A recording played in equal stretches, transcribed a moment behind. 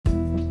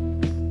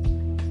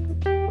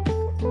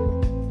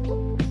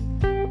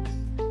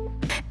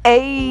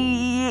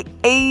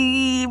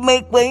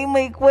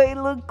Make way,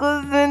 look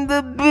who's in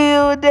the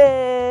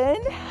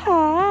building.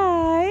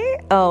 Hi.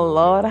 A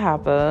lot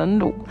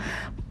happened.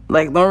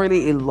 Like, not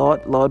really a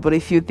lot, but a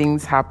few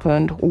things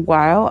happened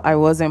while I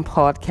wasn't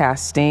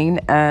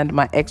podcasting, and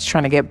my ex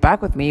trying to get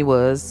back with me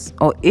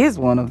is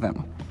one of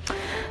them.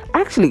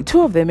 Actually,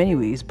 two of them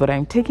anyways, but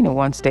I'm taking it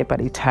one step at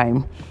a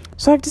time.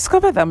 So I've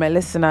discovered that my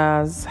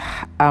listeners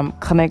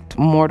connect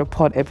more to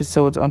pod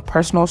episodes on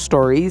personal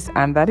stories,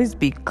 and that is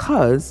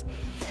because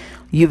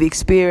you've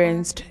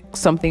experienced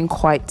something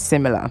quite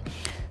similar.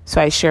 So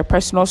I share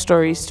personal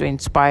stories to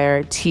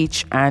inspire,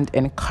 teach, and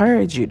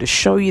encourage you, to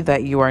show you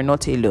that you are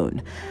not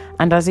alone.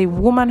 And as a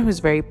woman who's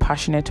very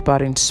passionate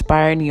about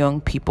inspiring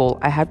young people,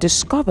 I have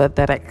discovered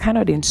that I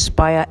cannot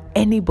inspire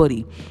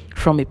anybody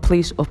from a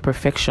place of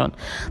perfection.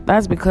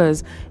 That's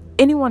because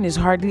anyone is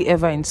hardly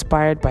ever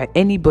inspired by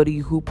anybody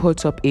who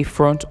puts up a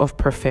front of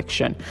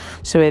perfection.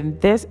 So in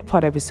this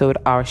pod episode,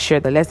 I'll share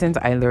the lessons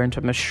I learned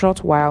from the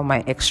short while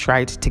my ex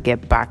tried to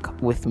get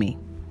back with me.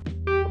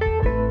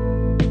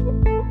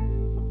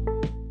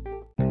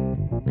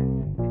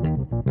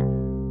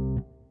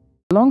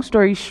 Long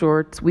story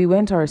short, we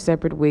went our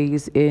separate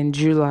ways in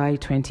July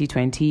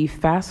 2020.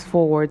 Fast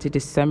forward to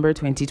December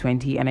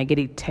 2020, and I get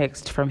a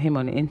text from him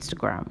on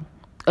Instagram.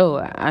 Oh,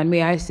 and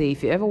may I say,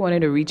 if you ever wanted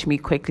to reach me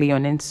quickly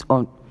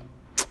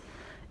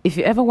if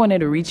you ever wanted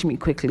to reach me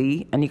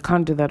quickly and you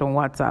can't do that on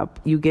WhatsApp,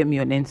 you get me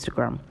on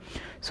Instagram.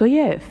 So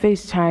yeah,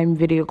 FaceTime,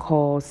 video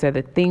call, said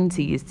the things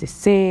he used to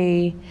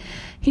say.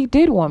 He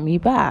did want me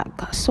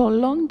back. So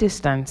long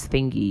distance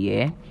thingy,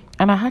 yeah.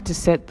 And I had to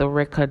set the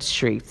record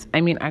straight.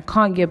 I mean, I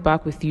can't get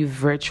back with you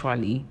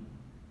virtually.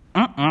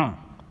 So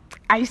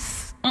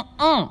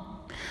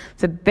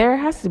there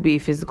has to be a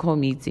physical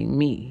meeting,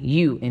 me,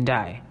 you, and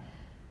I.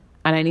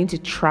 And I need to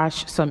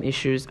trash some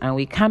issues, and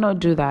we cannot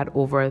do that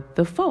over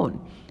the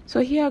phone. So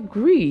he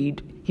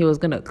agreed he was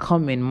going to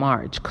come in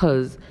March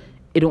because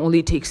it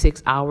only takes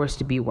 6 hours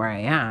to be where I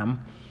am.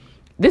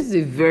 This is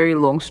a very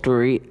long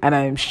story, and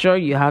I'm sure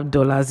you have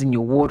dollars in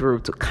your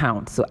wardrobe to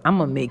count, so I'm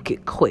going to make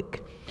it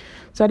quick.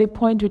 So at a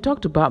point, we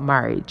talked about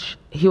marriage.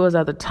 He was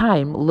at the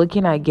time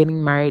looking at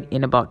getting married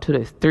in about 2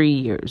 to 3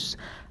 years.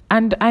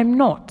 And I'm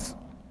not.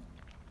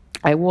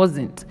 I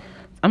wasn't.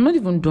 I'm not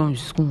even done with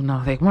school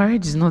now. Like,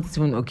 marriage is not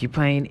even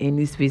occupying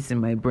any space in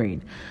my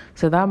brain.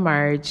 So that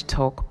marriage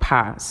talk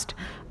passed.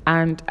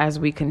 And as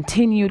we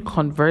continued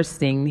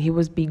conversing, he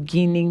was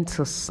beginning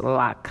to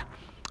slack.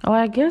 Well,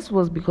 I guess it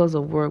was because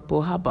of work,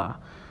 but haba.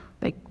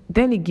 Like,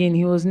 then again,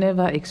 he was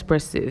never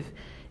expressive.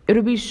 It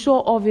would be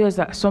so obvious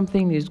that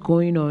something is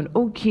going on.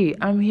 Okay,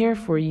 I'm here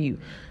for you.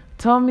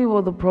 Tell me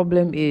what the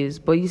problem is.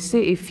 But you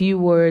say a few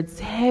words,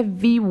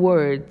 heavy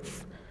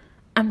words,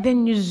 and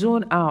then you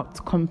zone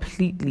out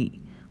completely.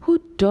 Who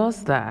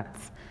does that?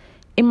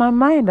 In my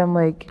mind, I'm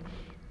like,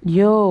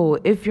 yo,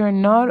 if you're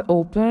not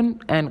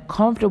open and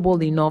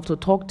comfortable enough to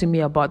talk to me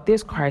about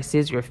this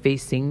crisis you're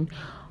facing,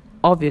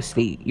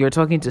 obviously you're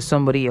talking to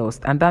somebody else,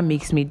 and that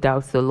makes me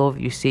doubt the love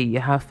you say you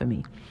have for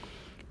me.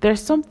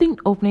 There's something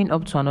opening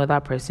up to another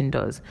person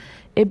does.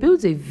 It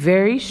builds a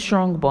very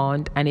strong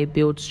bond, and it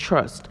builds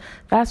trust.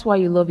 That's why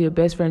you love your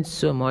best friend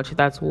so much.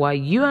 That's why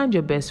you and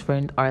your best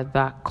friend are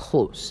that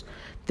close.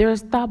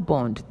 There's that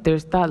bond,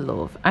 there's that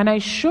love. And I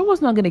sure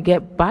was not going to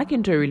get back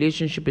into a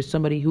relationship with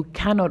somebody who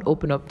cannot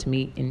open up to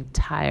me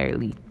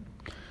entirely.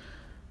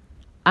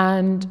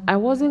 And I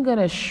wasn't going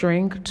to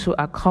shrink to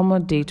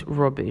accommodate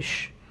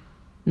rubbish,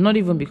 not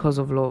even because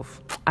of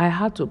love. I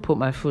had to put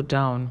my foot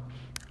down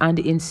and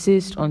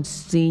insist on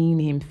seeing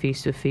him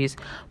face to face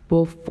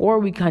before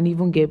we can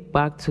even get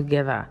back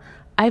together.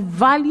 I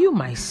value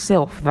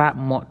myself that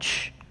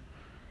much.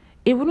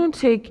 It would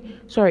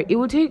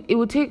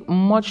take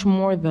much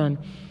more than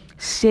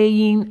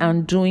saying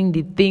and doing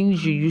the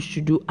things you used to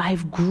do.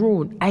 I've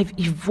grown, I've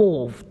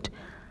evolved.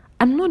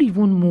 I'm not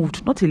even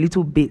moved, not a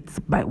little bit,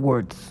 by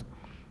words.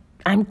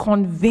 I'm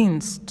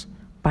convinced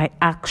by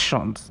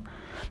actions.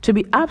 To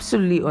be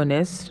absolutely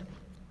honest,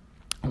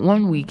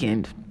 one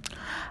weekend,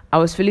 I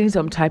was feeling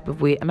some type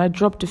of way and I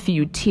dropped a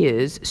few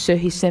tears, so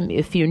he sent me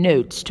a few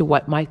notes to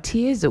wipe my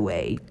tears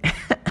away.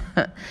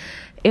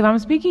 If I'm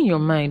speaking your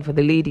mind for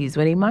the ladies,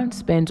 when a man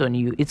spends on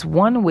you, it's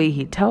one way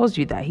he tells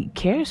you that he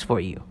cares for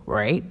you,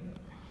 right?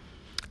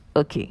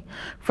 Okay.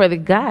 For the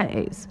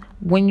guys,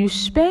 when you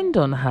spend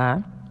on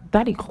her,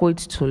 that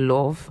equates to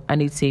love,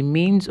 and it's a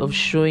means of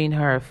showing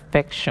her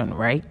affection,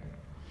 right?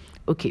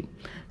 Okay.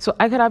 So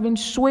I could have been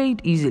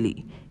swayed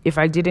easily if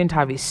I didn't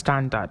have a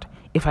standard,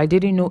 if I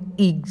didn't know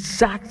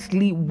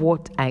exactly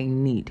what I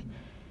need.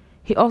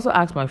 He also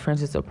asked my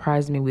friends to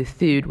surprise me with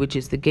food, which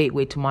is the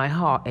gateway to my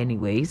heart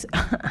anyways.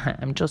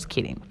 I'm just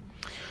kidding.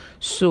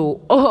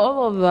 So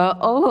all of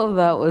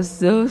that was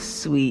so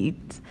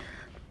sweet.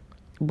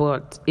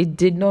 But it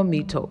did not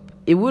meet up.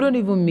 It wouldn't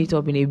even meet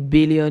up in a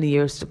billion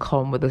years to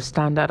come with the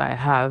standard I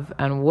have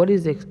and what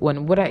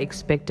I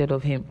expected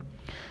of him.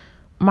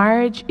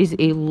 Marriage is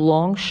a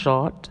long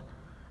shot,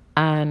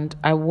 and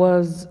I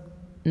was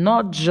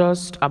not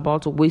just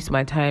about to waste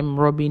my time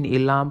rubbing a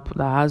lamp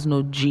that has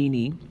no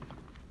genie.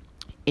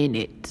 in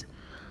it.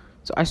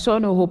 So I saw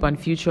no hope and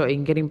future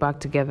in getting back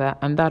together,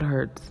 and that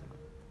hurts.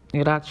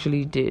 It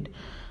actually did.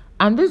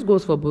 And this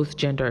goes for both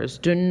genders.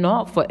 Do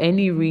not for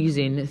any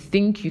reason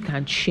think you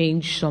can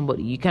change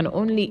somebody. You can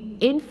only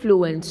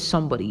influence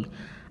somebody.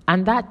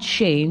 And that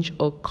change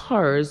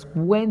occurs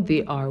when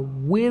they are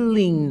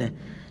willing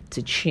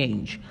to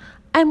change.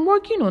 I'm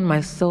working on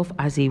myself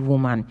as a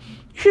woman.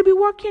 You should be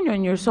working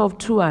on yourself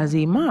too as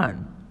a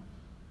man.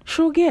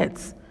 Sure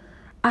gets.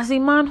 As a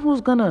man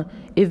who's gonna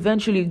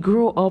eventually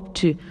grow up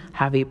to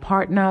have a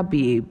partner,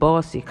 be a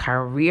boss, a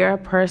career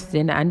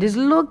person, and is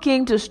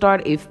looking to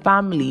start a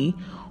family,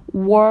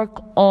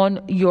 work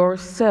on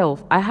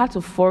yourself. I had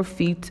to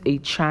forfeit a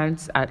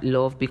chance at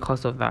love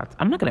because of that.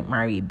 I'm not gonna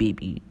marry a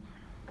baby.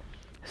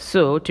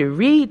 So to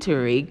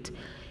reiterate,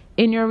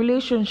 in your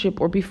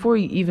relationship or before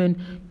you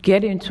even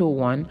get into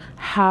one,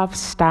 have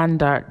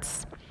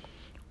standards.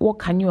 What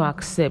can you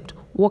accept?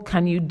 What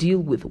can you deal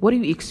with? What do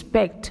you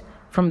expect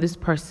from this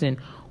person?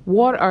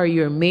 What are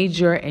your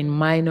major and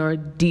minor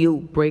deal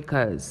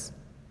breakers?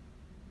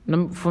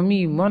 For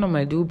me, one of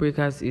my deal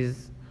breakers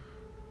is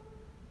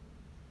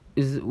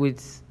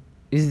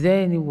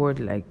there any word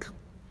like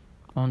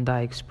under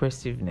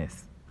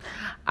expressiveness?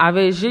 I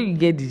bet sure you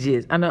get the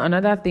gist. And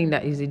another thing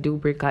that is a deal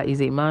breaker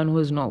is a man who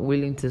is not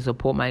willing to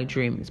support my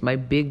dreams, my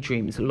big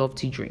dreams,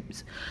 lofty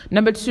dreams.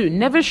 Number 2,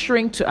 never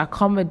shrink to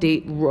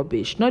accommodate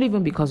rubbish, not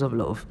even because of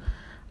love.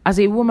 As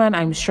a woman,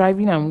 I'm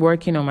striving and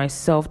working on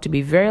myself to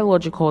be very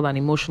logical and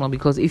emotional,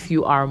 because if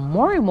you are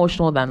more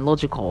emotional than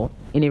logical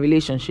in a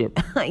relationship,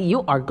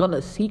 you are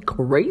gonna see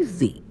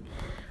crazy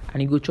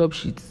and you go chop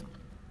shit.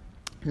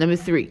 Number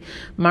 3,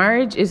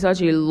 marriage is such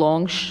a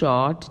long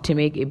shot to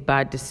make a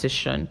bad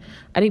decision.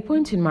 At a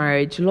point in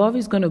marriage, love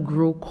is going to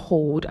grow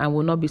cold and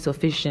will not be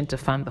sufficient to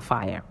fan the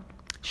fire.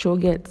 Sure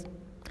gets.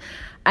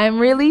 I'm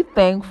really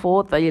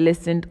thankful that you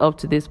listened up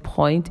to this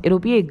point. It'll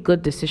be a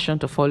good decision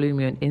to follow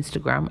me on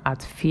Instagram at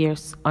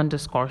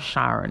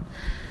fierce_Sharon.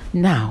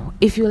 Now,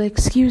 if you'll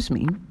excuse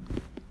me,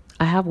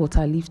 I have what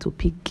I leave to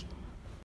pick.